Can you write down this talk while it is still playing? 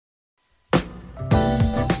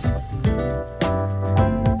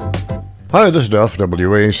Hi, this is Duff,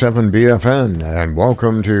 WA7BFN, and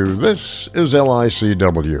welcome to This is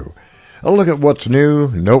LICW, a look at what's new,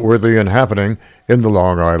 noteworthy, and happening in the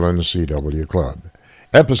Long Island CW Club.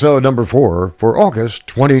 Episode number 4 for August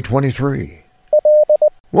 2023.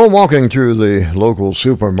 While walking through the local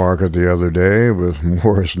supermarket the other day with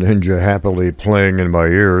Morris Ninja happily playing in my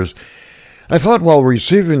ears, I thought while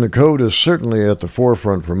receiving the code is certainly at the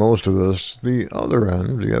forefront for most of us, the other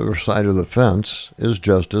end, the other side of the fence, is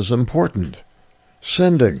just as important.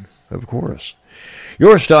 Sending, of course.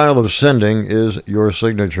 Your style of sending is your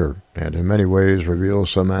signature, and in many ways reveals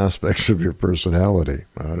some aspects of your personality.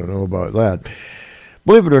 I don't know about that.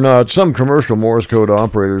 Believe it or not, some commercial Morse code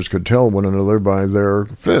operators could tell one another by their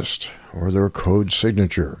fist or their code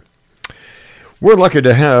signature. We're lucky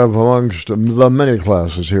to have amongst the many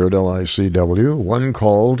classes here at LICW one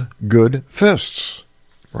called Good Fists.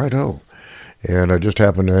 Righto. And I just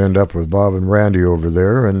happened to end up with Bob and Randy over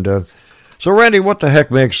there. And so, Randy, what the heck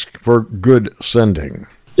makes for good sending?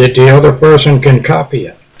 That the other person can copy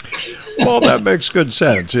it. Well, that makes good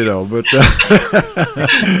sense, you know. But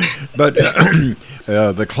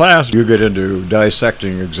the class, you get into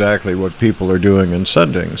dissecting exactly what people are doing in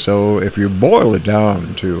sending. So if you boil it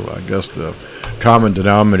down to, I guess, the common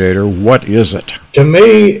denominator, what is it? To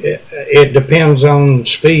me, it depends on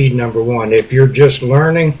speed, number one. If you're just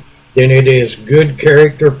learning, then it is good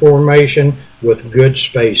character formation with good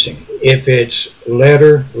spacing. If it's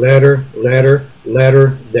letter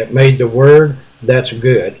that made the word, that's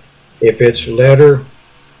good. If it's letter,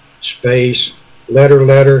 space,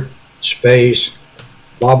 letter, space,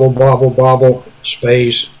 bobble,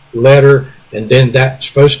 space, letter, and then that's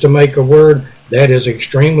supposed to make a word, that is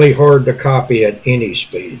extremely hard to copy at any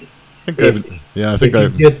speed. If you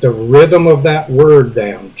get the rhythm of that word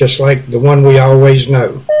down, just like the one we always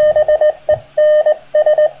know.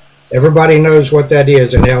 Everybody knows what that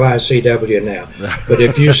is in LICW now. But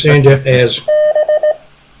if you send it as...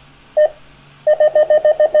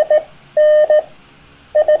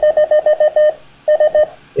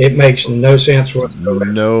 it makes no sense whatsoever.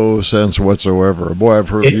 No sense whatsoever. Boy, I've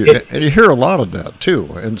heard and you hear a lot of that too.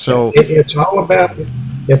 And so it's all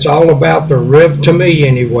about the rhythm. To me,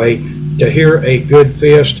 anyway, to hear a good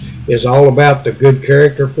fist is all about the good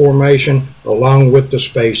character formation along with the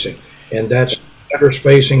spacing, and that's letter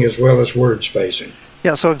spacing as well as word spacing.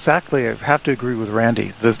 Yeah, so exactly. I have to agree with Randy.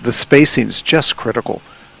 The spacing is just critical.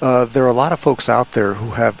 There are a lot of folks out there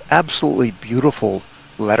who have absolutely beautiful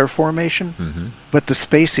letter formation, but the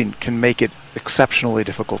spacing can make it exceptionally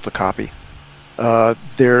difficult to copy.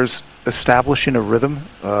 There's establishing a rhythm.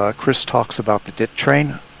 Chris talks about the dit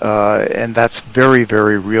train, and that's very,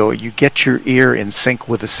 very real. You get your ear in sync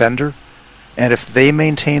with the sender, and if they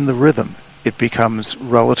maintain the rhythm, it becomes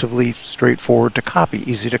relatively straightforward to copy,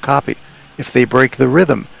 easy to copy. If they break the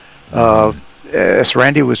rhythm, as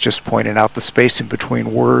Randy was just pointing out, the spacing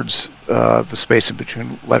between words, the spacing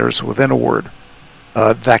between letters within a word,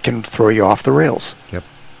 that can throw you off the rails. Yep.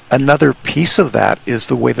 Another piece of that is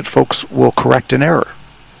the way that folks will correct an error.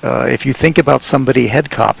 If you think about somebody head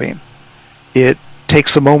copying, it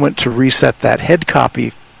takes a moment to reset that head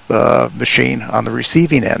copy machine on the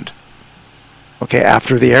receiving end, okay,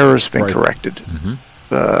 after the error's been corrected.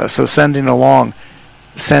 So sending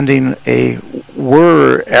a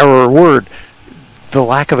error word, the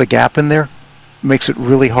lack of a gap in there makes it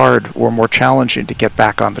really hard or more challenging to get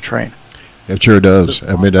back on the train. It sure does.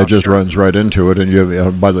 I mean, that just runs right into it, and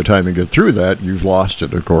you, by the time you get through that, you've lost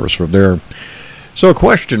it, of course, from there. So a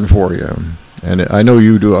question for you, and I know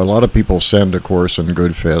you do, a lot of people send, of course, in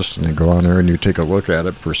Good Fist, and they go on there and you take a look at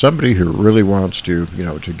it. For somebody who really wants to,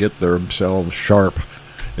 to get themselves sharp,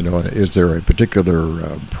 is there a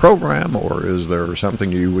particular program, or is there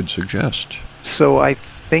something you would suggest? So I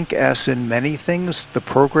think, as in many things, the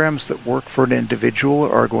programs that work for an individual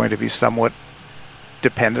are going to be somewhat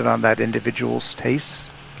dependent on that individual's tastes.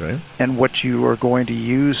 Okay. And what you are going to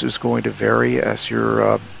use is going to vary as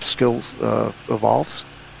your skill evolves.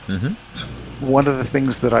 One of the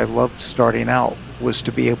things that I loved starting out was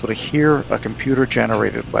to be able to hear a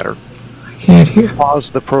computer-generated letter, pause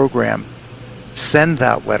the program, send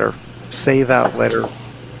that letter, say that letter,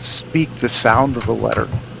 speak the sound of the letter,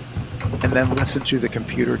 and then listen to the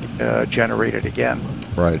computer generated again.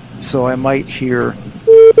 Right. So I might hear,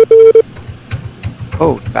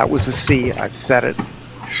 oh, that was a C, I've said it.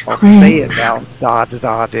 I'll say it now,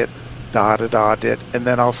 da-da-da-dit, da-da-da-dit, and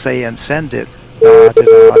then I'll say and send it,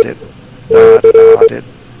 da-da-da-dit, da-da-da-dit,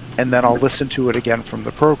 and then I'll listen to it again from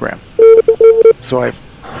the program. So I've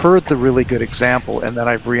heard the really good example, and then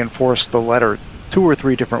I've reinforced the letter 2 or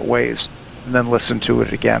 3 different ways, and then listened to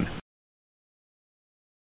it again.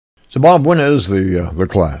 So, Bob, when is the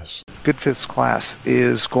class? Good Fifth's class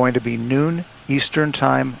is going to be noon Eastern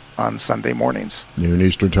Time on Sunday mornings. Noon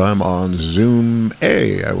Eastern Time on Zoom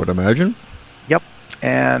A, I would imagine. Yep,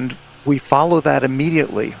 and we follow that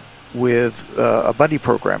immediately with a buddy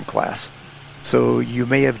program class. So you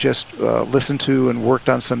may have just listened to and worked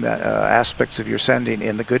on some aspects of your sending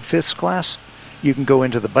in the Good Fifths class. You can go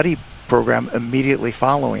into the buddy program immediately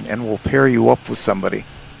following, and we'll pair you up with somebody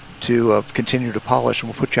to continue to polish,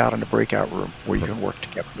 and we'll put you out in a breakout room where you can work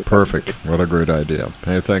together. Perfect. What a great idea.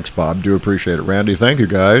 Hey, thanks, Bob. Do appreciate it. Randy, thank you,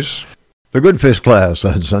 guys. The Good Fifths class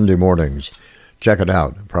on Sunday mornings. Check it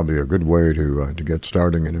out. Probably a good way to get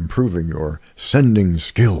starting and improving your sending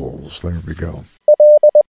skills. There we go.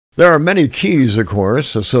 There are many keys, of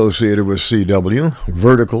course, associated with CW.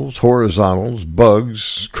 Verticals, horizontals,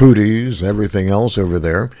 bugs, cooties, everything else over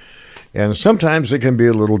there. And sometimes it can be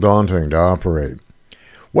a little daunting to operate.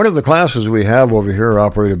 One of the classes we have over here,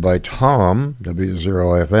 operated by Tom,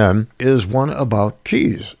 W0FN, is one about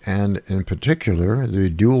keys, and in particular, the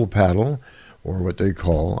dual paddle, or what they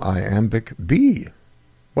call iambic B.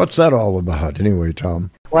 What's that all about, anyway,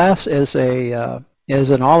 Tom? Class is an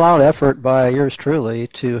all-out effort by yours truly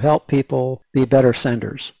to help people be better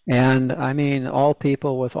senders. And I mean all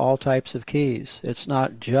people with all types of keys. It's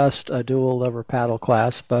not just a dual lever paddle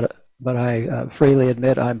class, but I freely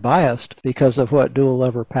admit I'm biased because of what dual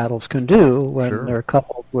lever paddles can do when they're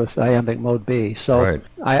coupled with iambic mode B. So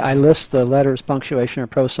I list the letters, punctuation,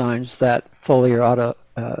 and prosigns that fully are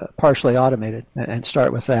partially automated, and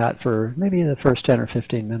start with that for maybe the first 10 or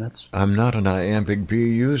 15 minutes. I'm not an iambic B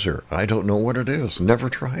user. I don't know what it is. Never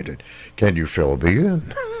tried it. Can you fill me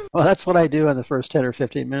in? Well, that's what I do in the first 10 or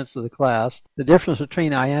 15 minutes of the class. The difference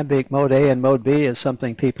between iambic mode A and mode B is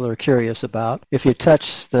something people are curious about. If you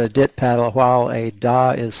touch the dit paddle while a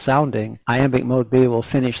da is sounding, iambic mode B will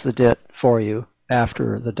finish the dit for you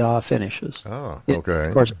after the da finishes. Oh, okay.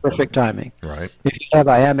 Of course, perfect timing. Right. If you have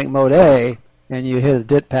iambic mode A and you hit a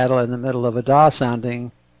dit paddle in the middle of a da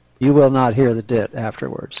sounding, you will not hear the dit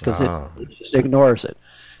afterwards because it just ignores it.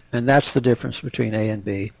 And that's the difference between A and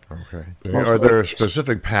B. Okay. Are there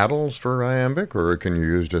specific paddles for iambic, or can you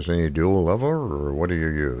use just any dual lever, or what do you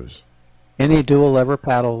use? Any dual lever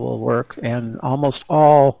paddle will work, and almost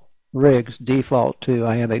all rigs default to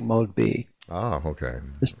iambic mode B. Ah, okay.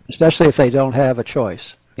 Especially if they don't have a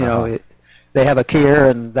choice. You know, they have a keyer,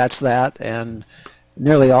 and that's that, and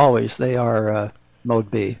nearly always they are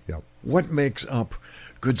mode B. Yep. What makes up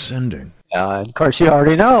good sending? And of course, you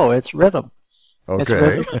already know it's rhythm.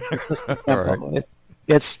 Okay.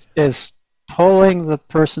 It's pulling the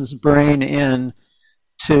person's brain in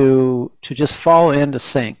to just fall into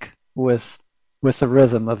sync with the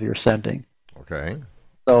rhythm of your sending. Okay.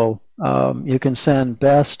 So you can send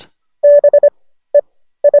best,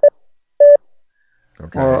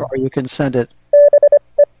 or you can send it.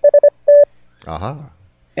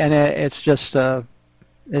 And it's just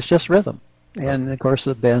rhythm, and of course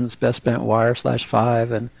the bends, best bent wire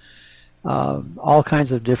 /5, and all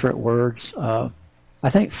kinds of different words. I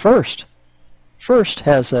think first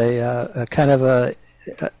has a kind of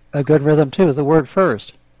a good rhythm too. The word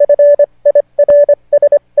first.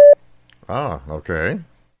 Ah, okay.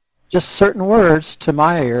 Just certain words, to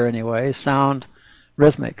my ear anyway, sound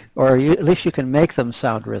rhythmic, or at least you can make them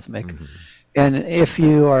sound rhythmic. Mm-hmm. And if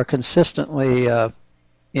you are consistently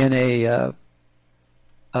in a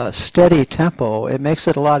steady tempo, it makes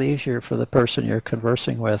it a lot easier for the person you're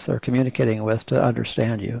conversing with or communicating with to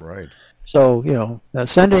understand you. Right. So,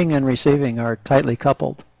 sending and receiving are tightly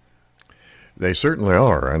coupled. They certainly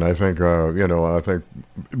are, and I think, I think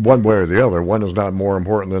one way or the other, one is not more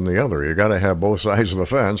important than the other. You got to have both sides of the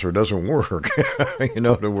fence, or it doesn't work.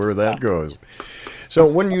 To where that goes. So,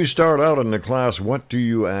 when you start out in the class, what do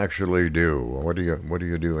you actually do? What do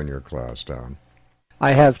you do in your class, Tom?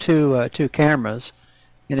 I have two cameras,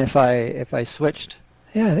 and if I switched,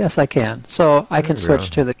 yes, I can. So I can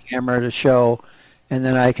switch to the camera to show, and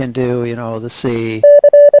then I can do the C,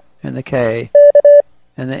 and the K,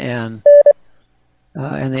 and the N,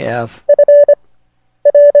 and the F,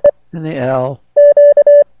 and the L,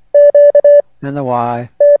 and the Y,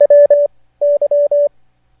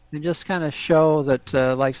 and just kind of show that,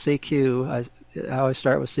 like CQ, I always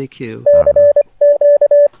start with CQ.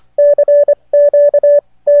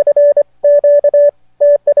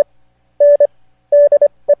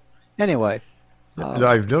 Anyway.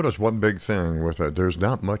 I've noticed one big thing with it. There's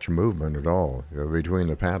not much movement at all between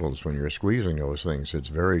the paddles when you're squeezing those things. It's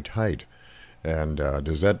very tight. And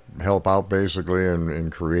does that help out basically in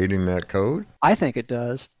creating that code? I think it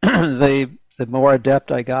does. The more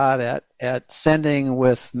adept I got at sending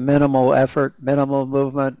with minimal effort, minimal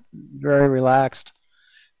movement, very relaxed,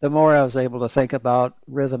 the more I was able to think about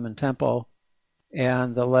rhythm and tempo,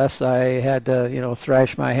 and the less I had to,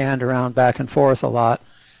 thrash my hand around back and forth a lot.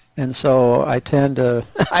 And so I tend to,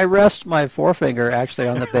 I rest my forefinger actually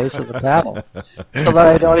on the base of the paddle so that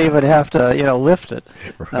I don't even have to, lift it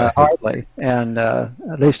hardly. And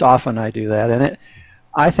at least often I do that. And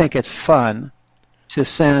I think it's fun to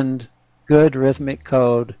send good rhythmic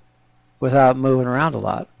code without moving around a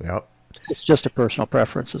lot. Yep. It's just a personal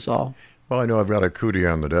preference is all. Well, I know I've got a cootie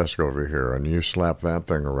on the desk over here, and you slap that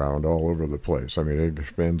thing around all over the place. I mean,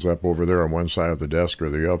 it ends up over there on one side of the desk or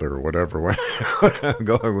the other, or whatever. I'm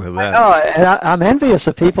going with that. And I'm envious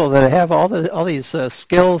of people that have all these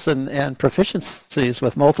skills and proficiencies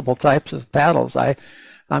with multiple types of paddles.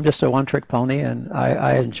 I'm just a one-trick pony, and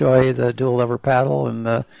I enjoy the dual lever paddle and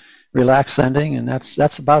the relaxed sending, and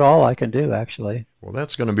that's about all I can do, actually. Well,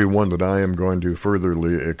 that's going to be one that I am going to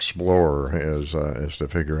furtherly explore as to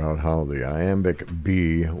figure out how the iambic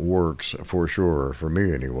B works for sure, for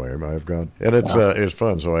me anyway. It's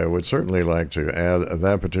fun, so I would certainly like to add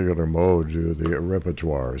that particular mode to the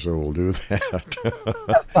repertoire, so we'll do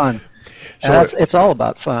that. Fun. It's all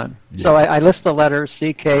about fun. Yeah. So I list the letters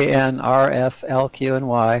C, K, N, R, F, L, Q, and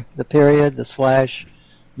Y. The period, the slash,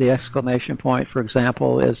 the exclamation point, for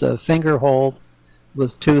example, is a finger hold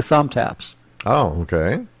with 2 thumb taps. Oh,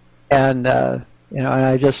 okay. And and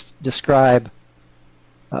I just describe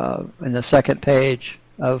in the second page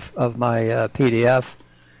of my PDF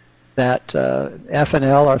that F and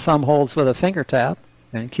L are thumb holds with a finger tap,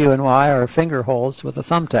 and Q and Y are finger holds with a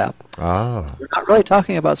thumb tap. Ah. So we're not really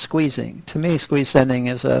talking about squeezing. To me, squeeze sending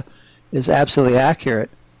is absolutely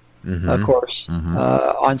accurate, of course,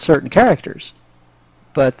 on certain characters.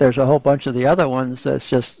 But there's a whole bunch of the other ones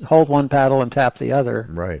that's just hold one paddle and tap the other.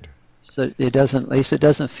 Right. So it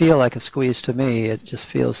doesn't feel like a squeeze to me. It just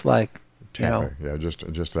feels like, tapping. Yeah, just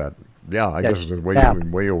that. Yeah, I guess the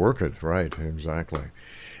way you work it. Right, exactly.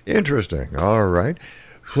 Interesting. All right.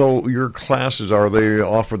 So your classes, are they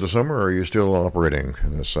off for the summer, or are you still operating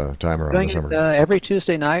this time around the summer? Every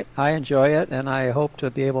Tuesday night. I enjoy it, and I hope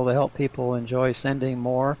to be able to help people enjoy sending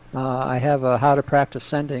more. I have a how to practice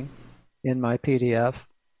sending in my PDF,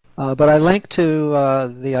 but I link to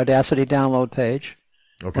the Audacity download page.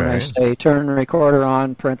 Okay. When I say turn recorder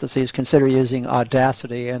on, parentheses, consider using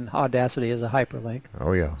Audacity, and Audacity is a hyperlink.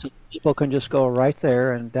 Oh, yeah. So people can just go right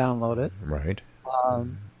there and download it. Right.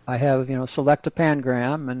 I have, select a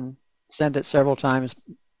pangram and send it several times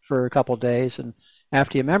for a couple of days, and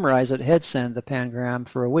after you memorize it, head send the pangram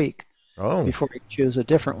for a week before you choose a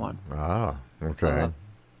different one. Ah, okay.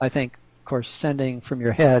 I think, of course, sending from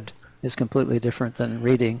your head is completely different than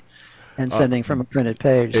reading and sending from a printed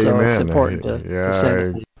page, so it's important to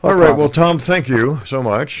send it. All right, well, Tom, thank you so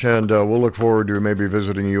much, and we'll look forward to maybe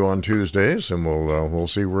visiting you on Tuesdays, and we'll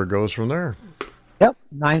see where it goes from there. Yep,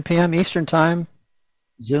 9 p.m. Eastern Time,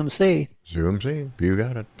 Zoom C. Zoom C, you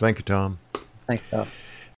got it. Thank you, Tom. Thank you.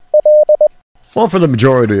 Well, for the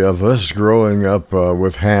majority of us, growing up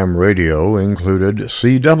with ham radio included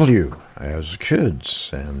CW as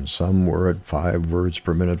kids, and some were at 5 words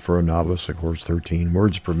per minute for a novice, of course 13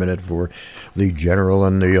 words per minute for the general,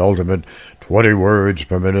 and the ultimate 20 words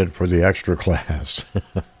per minute for the extra class.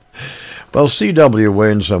 Well, CW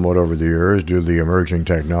waned somewhat over the years due to the emerging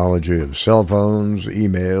technology of cell phones,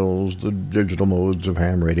 emails, the digital modes of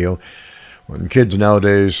ham radio, when kids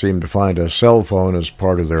nowadays seem to find a cell phone as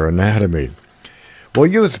part of their anatomy. Well,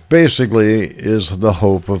 youth basically is the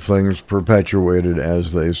hope of things perpetuated,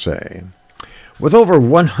 as they say. With over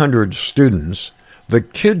 100 students, the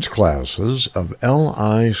kids' classes of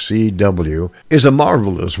LICW is a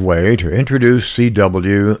marvelous way to introduce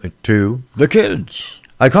CW to the kids.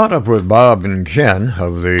 I caught up with Bob and Ken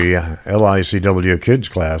of the LICW kids'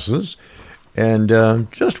 classes, and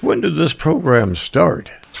just when did this program start?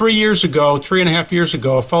 3.5 years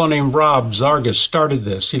ago, a fellow named Rob Zargas started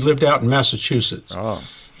this. He lived out in Massachusetts. Oh.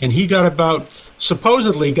 And he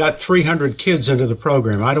supposedly got 300 kids into the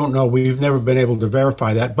program. I don't know. We've never been able to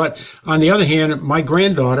verify that. But on the other hand, my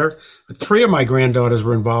granddaughter, 3 of my granddaughters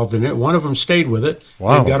were involved in it. One of them stayed with it.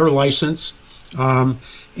 Wow. They got her license.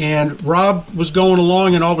 And Rob was going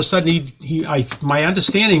along, and all of a sudden, my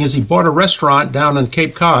understanding is he bought a restaurant down on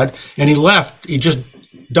Cape Cod, and he left. He just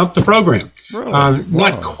dumped the program. Really?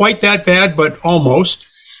 Not quite that bad, but almost.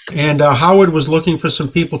 And Howard was looking for some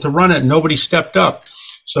people to run it, and nobody stepped up.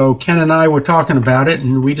 So Ken and I were talking about it,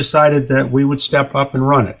 and we decided that we would step up and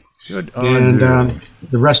run it. Good. And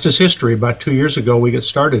the rest is history. About 2 years ago, we got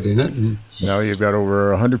started in it. And now you've got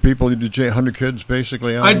over 100 people, 100 kids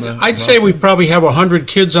basically on I'd say we probably have 100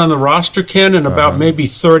 kids on the roster, Ken, and about maybe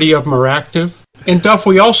 30 of them are active. And Duff,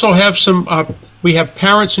 we also have some we have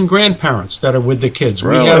parents and grandparents that are with the kids.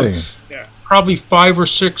 Really? We have probably 5 or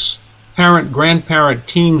 6 parent-grandparent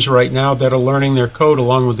teams right now that are learning their code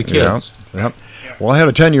along with the kids. Yep. Well, I had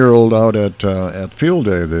a 10-year-old out at Field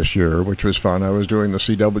Day this year, which was fun. I was doing the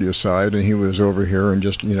CW side, and he was over here and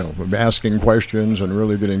just, asking questions and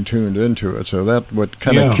really getting tuned into it. So that what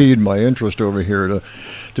kind of keyed my interest over here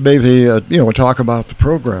to maybe, talk about the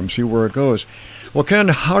program, see where it goes. Well, Ken,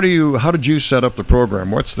 how did you set up the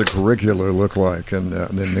program? What's the curricula look like in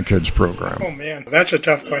the kids program? Oh man, that's a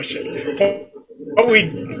tough question.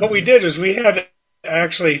 What we did is we had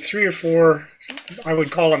actually 3 or 4, I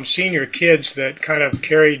would call them senior kids that kind of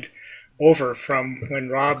carried over from when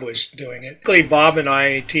Rob was doing it. Basically, Bob and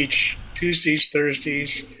I teach Tuesdays,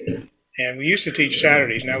 Thursdays, and we used to teach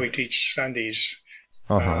Saturdays. Now we teach Sundays.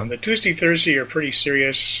 The Tuesday, Thursday are pretty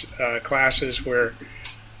serious classes where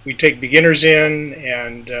we take beginners in,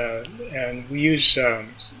 and we use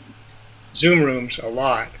Zoom rooms a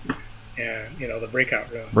lot, and the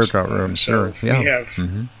breakout rooms. Sure. We have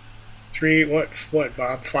 3, what,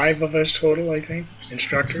 Bob? 5 of us total, I think,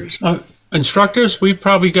 instructors. Instructors, we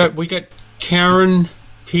got Karen,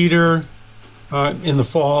 Peter, in the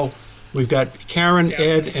fall. We've got Karen,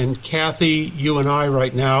 Ed, and Kathy, you and I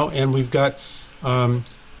right now, and we've got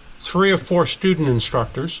 3 or 4 student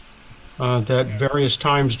instructors that various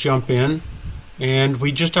times jump in. And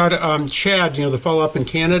we just had Chad, the fellow up in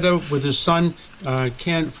Canada with his son,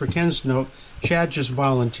 Ken, for Ken's note. Chad just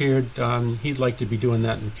volunteered. He'd like to be doing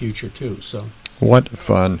that in the future too. So what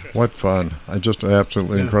fun! Just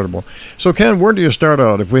absolutely incredible. So Ken, where do you start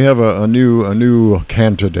out? If we have a new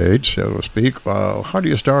candidate, so to speak, how do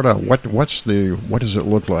you start out? What does it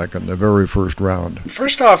look like in the very first round?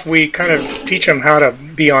 First off, we kind of teach them how to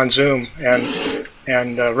be on Zoom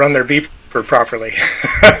and run their beeper properly,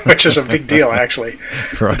 which is a big deal actually,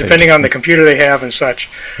 right. Depending on the computer they have and such.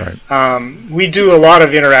 Right. We do a lot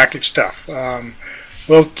of interactive stuff.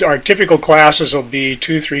 Our typical classes will be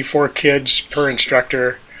 2, 3, 4 kids per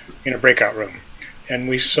instructor in a breakout room, and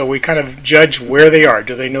we kind of judge where they are.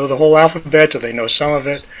 Do they know the whole alphabet? Do they know some of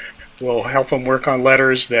it? We'll help them work on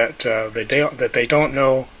letters that they don't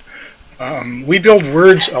know. We build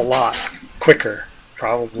words a lot quicker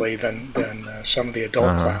probably than some of the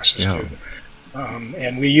adult classes do.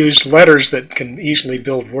 And we use letters that can easily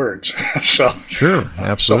build words. So sure,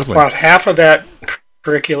 absolutely. So about half of that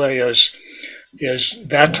curricula is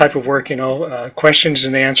that type of work. Questions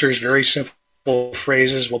and answers, very simple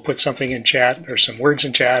phrases. We'll put something in chat or some words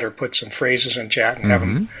in chat, or put some phrases in chat and have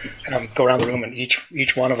them go around the room and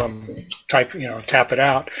each one of them tap it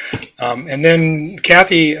out. And then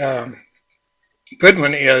Kathy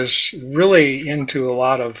Goodwin is really into a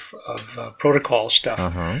lot of protocol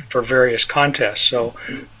stuff for various contests. So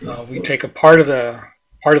we take a part of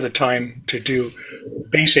the time to do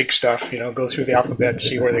basic stuff, go through the alphabet,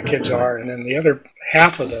 see where the kids are, and then the other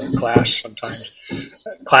half of the class, sometimes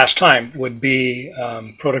class time, would be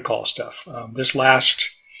protocol stuff. This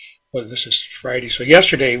is Friday, so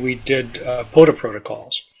yesterday we did POTA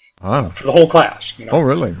protocols. For the whole class. Oh,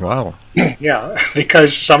 really? Wow. Yeah,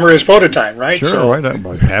 because summer is POTA time, right? Sure, so,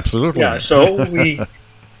 right. Absolutely. Yeah, so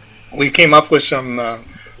we came up with some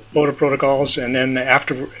POTA protocols, and then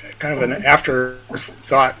after an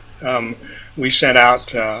afterthought, we sent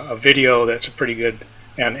out a video that's a pretty good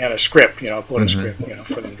and a script, POTA script,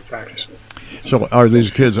 for them to practice. So are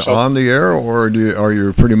these kids on the air, or are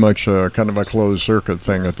you pretty much kind of a closed circuit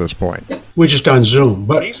thing at this point? We're just on Zoom,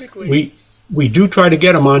 but basically, we do try to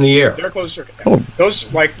get them on the air. They're closed circuit. Oh.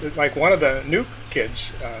 Those, like one of the new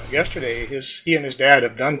kids yesterday, he and his dad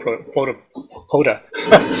have done POTA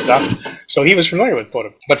stuff, so he was familiar with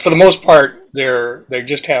POTA. But for the most part, they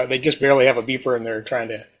just barely have a beeper, and they're trying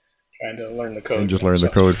to learn the code. And just learn the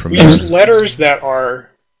code from we there. use letters that are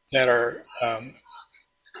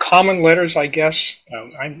common letters, I guess.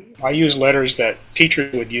 I use letters that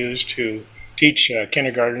teachers would use to teach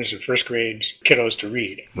kindergartners and first grade kiddos to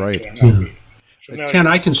read. Right. Ken,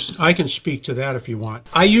 I can speak to that if you want.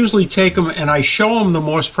 I usually take them and I show them the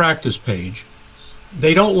Morse practice page.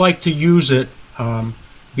 They don't like to use it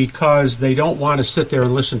because they don't want to sit there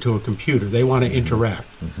and listen to a computer. They want to interact.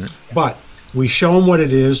 But we show them what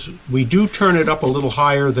it is. We do turn it up a little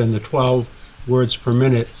higher than the 12 words per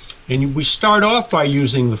minute. And we start off by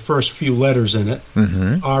using the first few letters in it,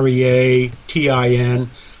 REA, TIN.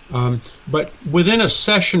 But within a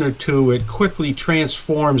session or two, it quickly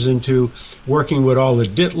transforms into working with all the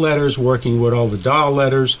DIT letters, working with all the DA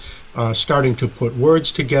letters, starting to put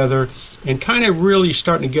words together, and kind of really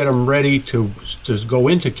starting to get them ready to go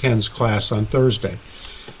into Ken's class on Thursday.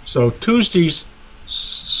 So Tuesday's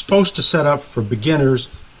supposed to set up for beginners,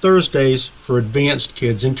 Thursdays for advanced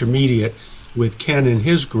kids, intermediate, with Ken and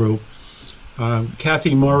his group.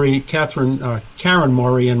 Karen Murray,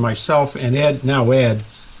 and myself, and Ed,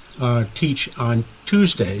 teach on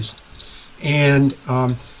Tuesdays, and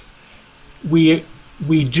we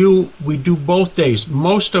do both days.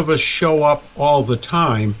 Most of us show up all the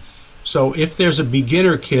time, so if there's a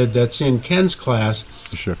beginner kid that's in Ken's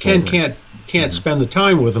class, Ken can't spend the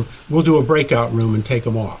time with them. We'll do a breakout room and take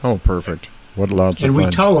them off. Oh, perfect! What lots of fun. And we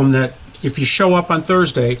tell them that if you show up on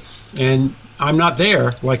Thursday and I'm not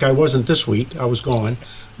there, like I wasn't this week, I was gone,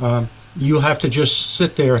 you'll have to just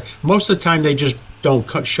sit there. Most of the time they just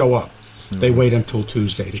don't show up. They wait until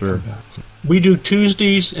Tuesday to come back. We do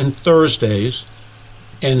Tuesdays and Thursdays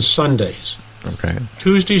and Sundays. Okay.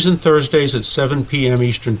 Tuesdays and Thursdays at 7 p.m.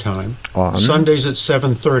 Eastern Time. Sundays at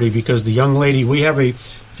 7:30, because the young lady, we have a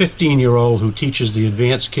 15-year-old who teaches the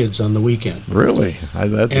advanced kids on the weekend. Really?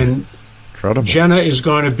 That's incredible. Jenna is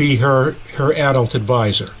going to be her adult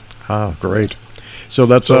advisor. Ah, great. So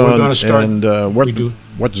that's we're going to start. And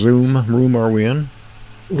what Zoom room are we in?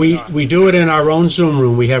 We do it in our own Zoom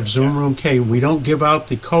room. We have Zoom Room K. We don't give out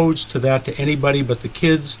the codes to anybody but the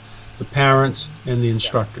kids, the parents, and the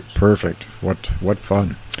instructors. Perfect. What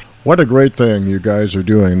fun. What a great thing you guys are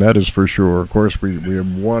doing, that is for sure. Of course, we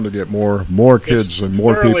want to get more kids and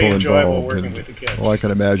more people involved. Working with the kids. Well, I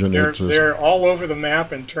can imagine they're all over the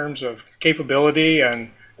map in terms of capability and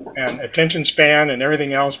attention span and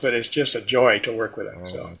everything else, but it's just a joy to work with them.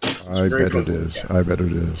 So I bet it is. I bet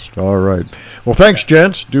it is. All right. Well, thanks,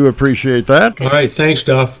 gents. Do appreciate that. All right. Thanks,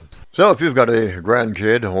 Duff. So if you've got a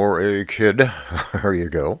grandkid or a kid, there you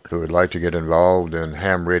go, who would like to get involved in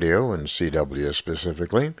ham radio and CW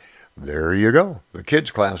specifically, there you go. The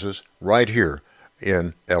kids' classes right here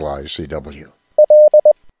in LICW.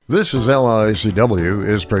 This is LICW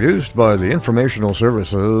is produced by the informational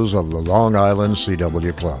services of the Long Island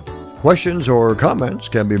CW Club. Questions or comments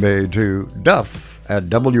can be made to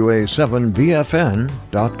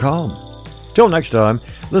duff@wa7bfn.com. Till next time,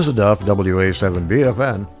 this is Duff,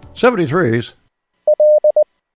 WA7BFN 73's